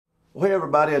Well, hey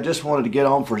everybody, I just wanted to get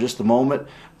on for just a moment.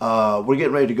 We're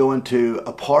getting ready to go into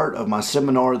a part of my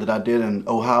seminar that I did in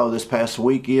Ohio this past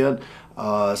weekend.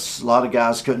 A lot of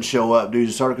guys couldn't show up due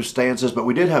to circumstances, but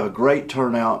we did have a great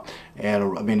turnout,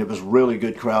 and I mean it was a really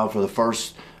good crowd for the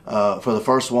first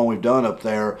one we've done up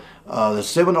there. The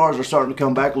seminars are starting to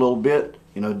come back a little bit,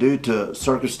 you know, due to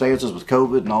circumstances with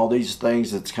COVID and all these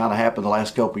things that's kind of happened the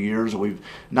last couple of years. We've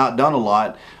not done a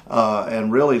lot,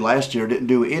 and really last year didn't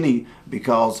do any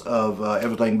because of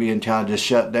everything being kind of just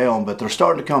shut down. But they're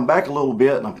starting to come back a little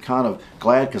bit, and I'm kind of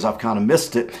glad because I've kind of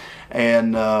missed it.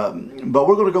 And but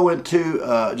we're going to go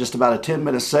into just about a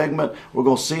 10-minute segment. We're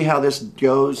going to see how this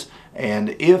goes. And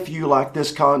if you like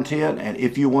this content and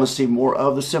if you want to see more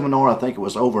of the seminar, I think it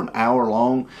was over an hour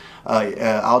long.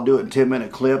 I'll do it in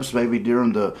 10-minute clips maybe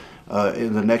during the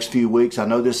in the next few weeks. I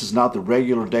know this is not the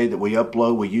regular day that we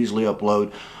upload. We usually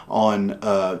upload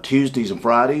on Tuesdays and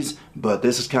Fridays, but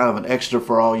this is kind of an extra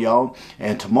for all y'all.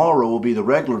 And tomorrow will be the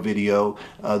regular video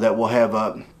that we'll have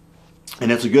up.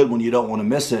 And it's a good one. You don't want to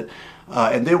miss it.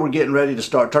 And then we're getting ready to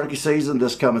start turkey season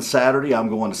this coming Saturday. I'm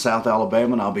going to South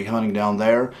Alabama, and I'll be hunting down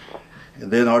there. And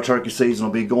then our turkey season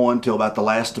will be going till about the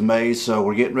last of May. So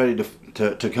we're getting ready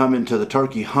to come into the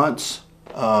turkey hunts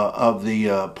of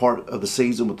the part of the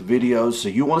season with the videos. So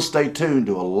you want to stay tuned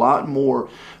to a lot more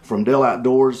from Dell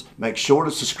Outdoors. Make sure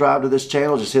to subscribe to this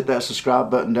channel. Just hit that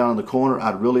subscribe button down in the corner.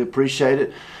 I'd really appreciate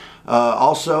it.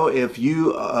 Also, if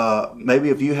you maybe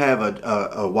if you have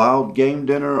a wild game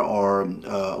dinner or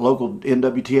a local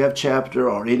NWTF chapter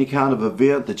or any kind of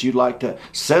event that you'd like to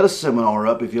set a seminar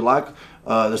up, if you like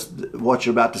what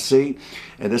you're about to see,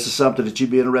 and this is something that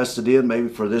you'd be interested in maybe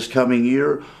for this coming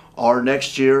year or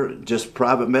next year, just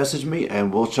private message me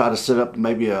and we'll try to set up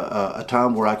maybe a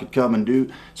time where I could come and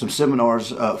do some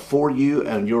seminars for you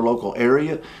and your local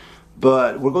area.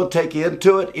 But we're going to take you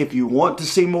into it. If you want to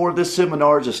see more of this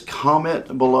seminar, just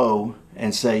comment below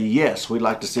and say, yes, we'd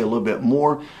like to see a little bit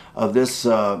more of this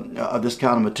kind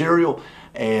of material.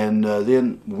 And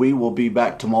then we will be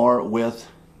back tomorrow with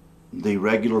the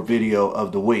regular video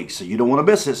of the week. So you don't want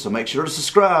to miss it. So make sure to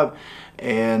subscribe.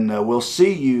 And we'll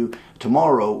see you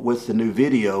tomorrow with the new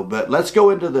video. But let's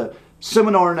go into the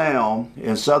seminar now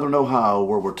in Southern Ohio,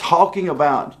 where we're talking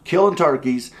about killing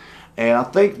turkeys. And I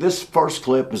think this first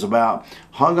clip is about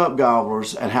hung up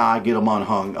gobblers and how I get them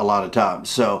unhung a lot of times.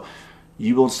 So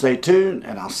you will stay tuned,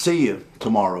 and I'll see you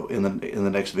tomorrow in the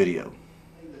next video.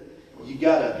 You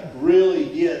got to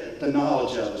really get the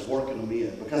knowledge of is working them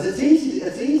in, because it's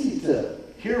easy to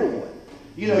hear one.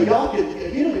 You know, you don't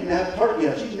even have turkey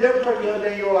hunts. You can never turkey hunt a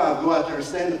day in your life. Go out there and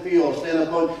stand in the field, stand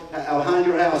up behind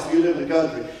your house if you live in the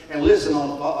country, and listen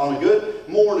on a good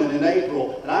morning in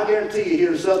April. And I guarantee you,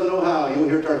 here in Southern Ohio, you'll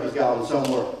hear turkeys gobbling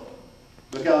somewhere.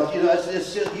 Because, you know,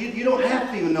 it's just, you don't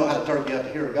have to even know how to turkey hunt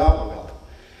to hear a gobbler gobble.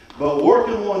 But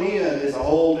working one in is a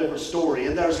whole different story.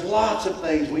 And there's lots of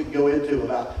things we can go into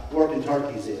about working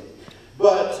turkeys in.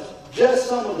 But just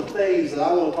some of the things that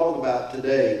I want to talk about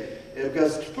today,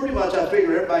 because pretty much I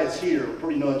figure everybody that's here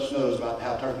pretty much knows about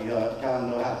how turkey hunt, kind of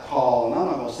know how to call, and I'm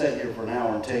not going to sit here for an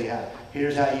hour and tell you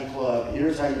here's how you cluck, and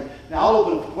here's how you... Now I'll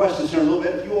open up for questions here in a little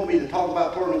bit. If you want me to talk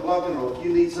about pouring and clucking, or if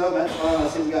you need something, that's fine. I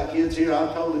see we got kids here. I'm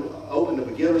totally open to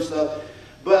beginner stuff.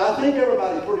 But I think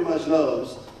everybody pretty much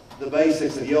knows the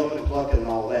basics of yelping and clucking and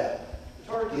all that.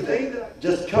 Turkey that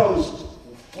just comes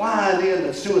flying in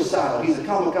that's suicidal. He's a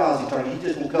kamikaze turkey. He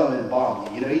just will come in and bomb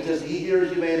you. You know, he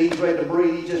hears you, man. He's ready to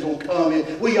breathe. He just will come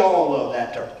in. We all love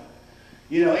that turkey.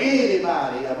 You know,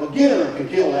 anybody, a beginner can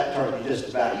kill that turkey just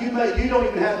about. You don't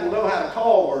even have to know how to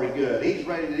call very good. He's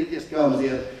ready. He just comes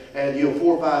in and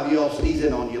 4 or 5 yelps and he's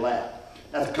in on your lap.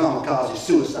 That's a kamikaze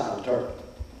suicidal turkey.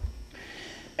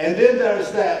 And then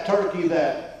there's that turkey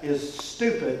that is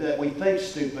stupid, that we think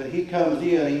stupid. He comes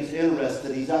in, he's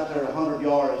interested, he's out there 100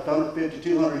 yards, 150,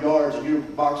 200 yards, and you're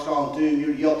box calling to him,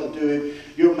 you're yelping to him,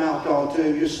 you're mouth calling to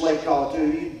him, you're slate calling to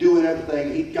him, you're doing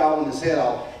everything, he's gobbling his head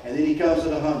off. And then he comes to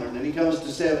 100, and then he comes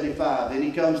to 75, then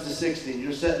he comes to 60, and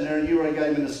you're sitting there and you already got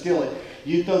him in the skillet.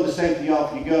 You throw the safety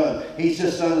off your gun, he's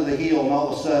just under the heel, and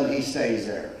all of a sudden he stays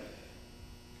there.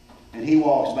 And he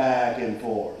walks back and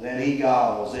forth, and he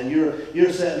gobbles, and you're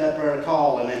sitting up there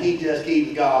calling, and he just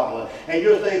keeps gobbling, and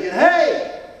you're thinking,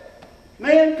 hey,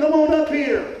 man, come on up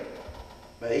here.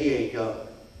 But he ain't coming.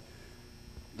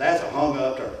 That's a hung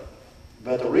up turkey.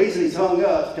 But the reason he's hung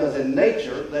up is because in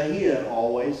nature, the hen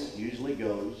always usually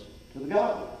goes to the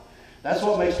gobbler. That's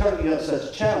what makes turkey hunt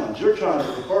such a challenge. You're trying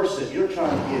to reverse it. You're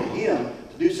trying to get him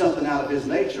to do something out of his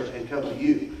nature and come to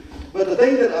you. But the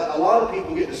thing that a lot of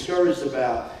people get discouraged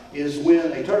about is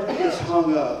when a turkey gets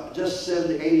hung up just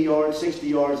 70, 80 yards, 60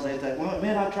 yards, and they think, well,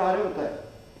 man, I tried everything.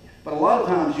 But a lot of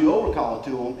times you overcall it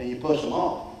to them and you push them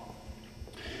off.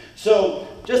 So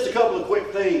just a couple of quick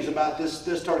things about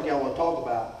this turkey I want to talk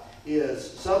about is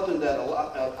something that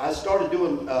I started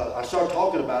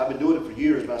talking about. I've been doing it for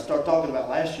years, but I started talking about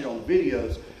last year on the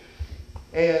videos.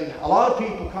 And a lot of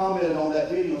people commented on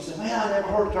that video and said, man, I never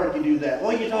heard a turkey do that.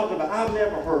 What are you talking about? I've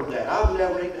never heard that.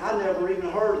 I never even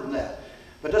heard of that.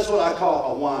 But that's what I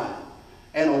call a whine.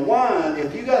 And a whine,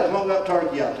 if you got a hung up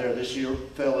turkey out there this year,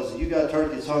 fellas, and you got a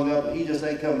turkey that's hung up and he just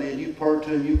ain't coming in, you purr to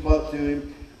him, you cluck to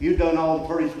him, you've done all the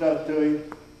pretty stuff to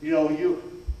him, you know,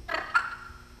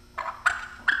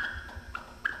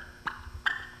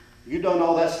 you've done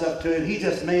all that stuff to him. He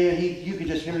just, man, you can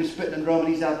just hear him spitting and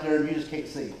drumming. He's out there and you just can't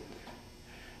see him.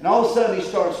 And all of a sudden he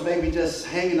starts maybe just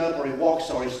hanging up, or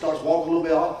he starts walking a little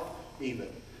bit off even.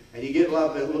 And you get a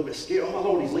little bit scared. Oh my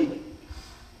Lord, he's leaving.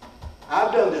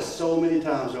 I've done this so many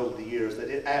times over the years that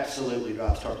it absolutely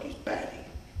drives turkeys batty.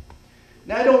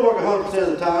 Now it don't work 100%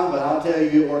 of the time, but I'll tell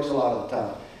you it works a lot of the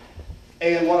time.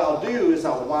 And what I'll do is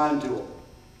I'll whine to them,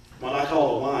 what I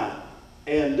call a whine.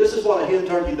 And this is what a hen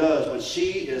turkey does when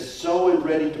she is so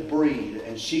ready to breed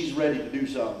and she's ready to do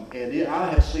something. And I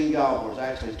have seen gobblers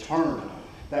actually turn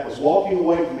that was walking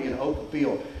away from me in an open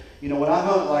field. You know, when I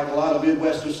hunt like a lot of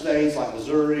Midwestern states like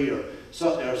Missouri or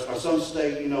some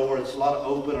state, you know, where it's a lot of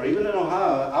open, or even in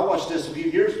Ohio. I watched this a few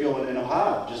years ago in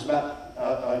Ohio, just about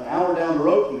an hour down the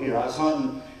road from here. I was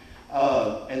hunting,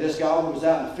 and this gobbler was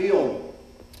out in the field,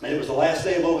 and it was the last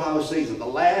day of Ohio season, the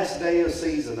last day of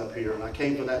season up here, and I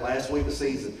came for that last week of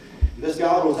season. And this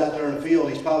gobbler was out there in the field.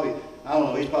 He's probably, I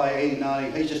don't know, he's probably 80,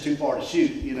 90, he's just too far to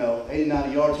shoot, you know, 80,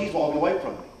 90 yards. He's walking away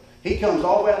from me. He comes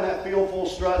all the way out in that field full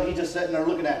strut, and he's just sitting there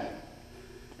looking at me.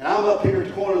 And I'm up here at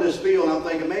the corner of this field, and I'm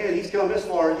thinking, man, he's come this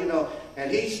far, you know. And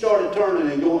he started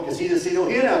turning and going because he didn't see no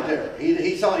hen out there.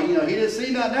 He saw, you know, he didn't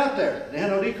see nothing out there. They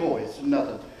had no decoys,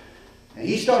 nothing. And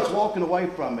he starts walking away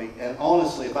from me. And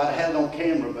honestly, if I had it on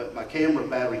camera, but my camera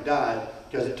battery died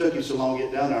because it took him so long to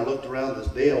get down there. I looked around this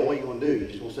deal. What are you going to do? You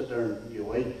just going to sit there and you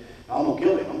wait? I'm going to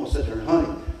kill him. I'm going to sit there and hunt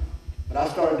him. But I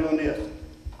started doing this.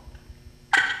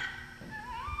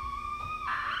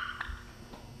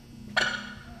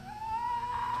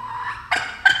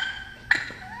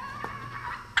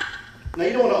 Now,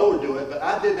 you don't want to overdo it, but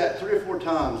I did that 3 or 4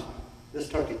 times. This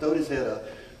turkey throwed his head up,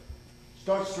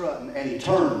 starts strutting, and he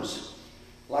turns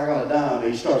like on a dime,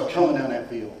 and he starts coming down that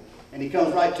field. And he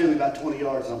comes right to me about 20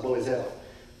 yards, and I blow his head off.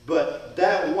 But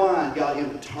that whine got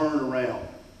him to turn around.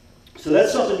 So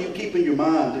that's something you keep in your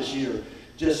mind this year.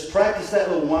 Just practice that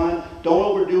little whine. Don't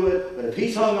overdo it. But if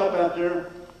he's hung up out there,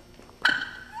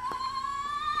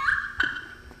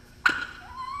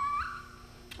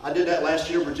 I did that last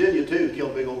year in Virginia too,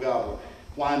 killed a big old gobbler,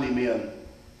 whined him in.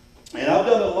 And I've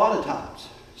done it a lot of times.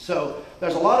 So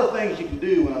there's a lot of things you can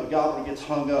do when a gobbler gets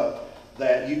hung up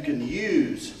that you can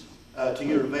use to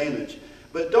your advantage.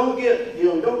 But don't get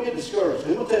discouraged.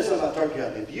 I'm going to tell you something about turkey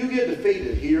hunting. If you get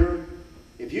defeated here,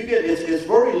 it's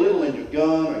very little in your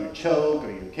gun or your choke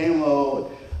or your camo,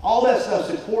 and all that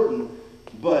stuff's important,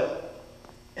 but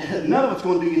none of it's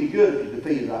going to do you any good if you're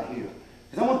defeated right here.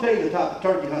 Because I want to tell you the type of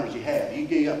turkey hunters you have.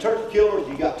 You got turkey killers,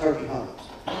 you got turkey hunters.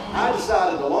 I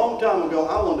decided a long time ago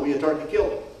I wanted to be a turkey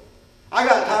killer. I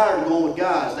got tired of going with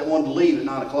guys that wanted to leave at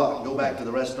 9 o'clock and go back to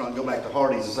the restaurant, go back to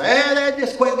Hardee's and say, hey, they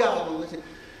just quit gobbling.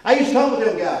 I used to hunt with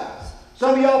them guys.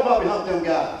 Some of y'all probably hunt them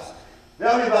guys.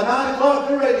 Now, I mean, by 9 o'clock,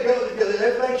 they're ready to go because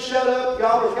everything's shut up.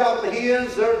 Gobblers got with the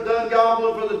hens. They're done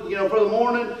gobbling for the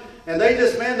morning. And they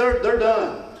just, man, they're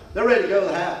done. They're ready to go to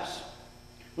the house.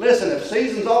 Listen, if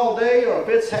season's all day or if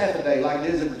it's half a day like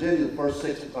it is in Virginia the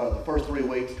first 3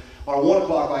 weeks, or 1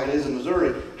 o'clock like it is in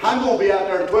Missouri, I'm going to be out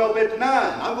there at 12:59.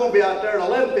 I'm going to be out there at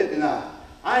 11:59.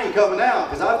 I ain't coming out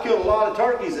because I've killed a lot of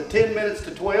turkeys at 10 minutes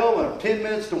to 12 or 10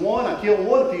 minutes to 1. I killed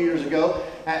one a few years ago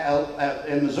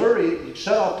in Missouri. The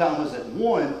shut-off time was at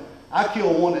 1. I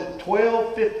killed one at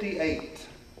 12:58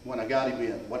 when I got him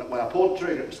in. When I pulled the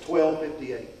trigger, it was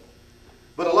 12:58.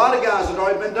 But a lot of guys had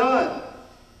already been done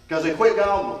because they quit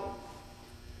gobbling.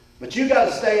 But you got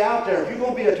to stay out there. If you're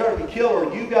going to be a turkey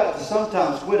killer, you got to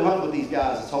sometimes quit hunting with these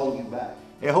guys that's holding you back.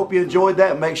 I hope you enjoyed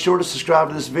that. Make sure to subscribe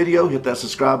to this video. Hit that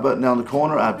subscribe button down in the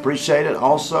corner. I appreciate it.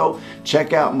 Also,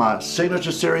 check out my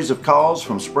signature series of calls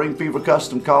from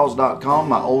SpringFeverCustomCalls.com,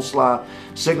 my Old Sly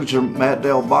signature Matt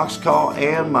Dale box call,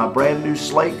 and my brand new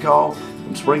slate call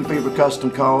from Spring Fever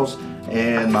Custom Calls,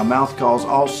 and my mouth calls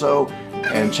also.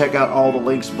 And check out all the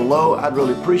links below. I'd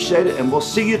really appreciate it. And we'll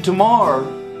see you tomorrow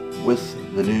with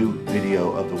the new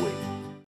video of the week.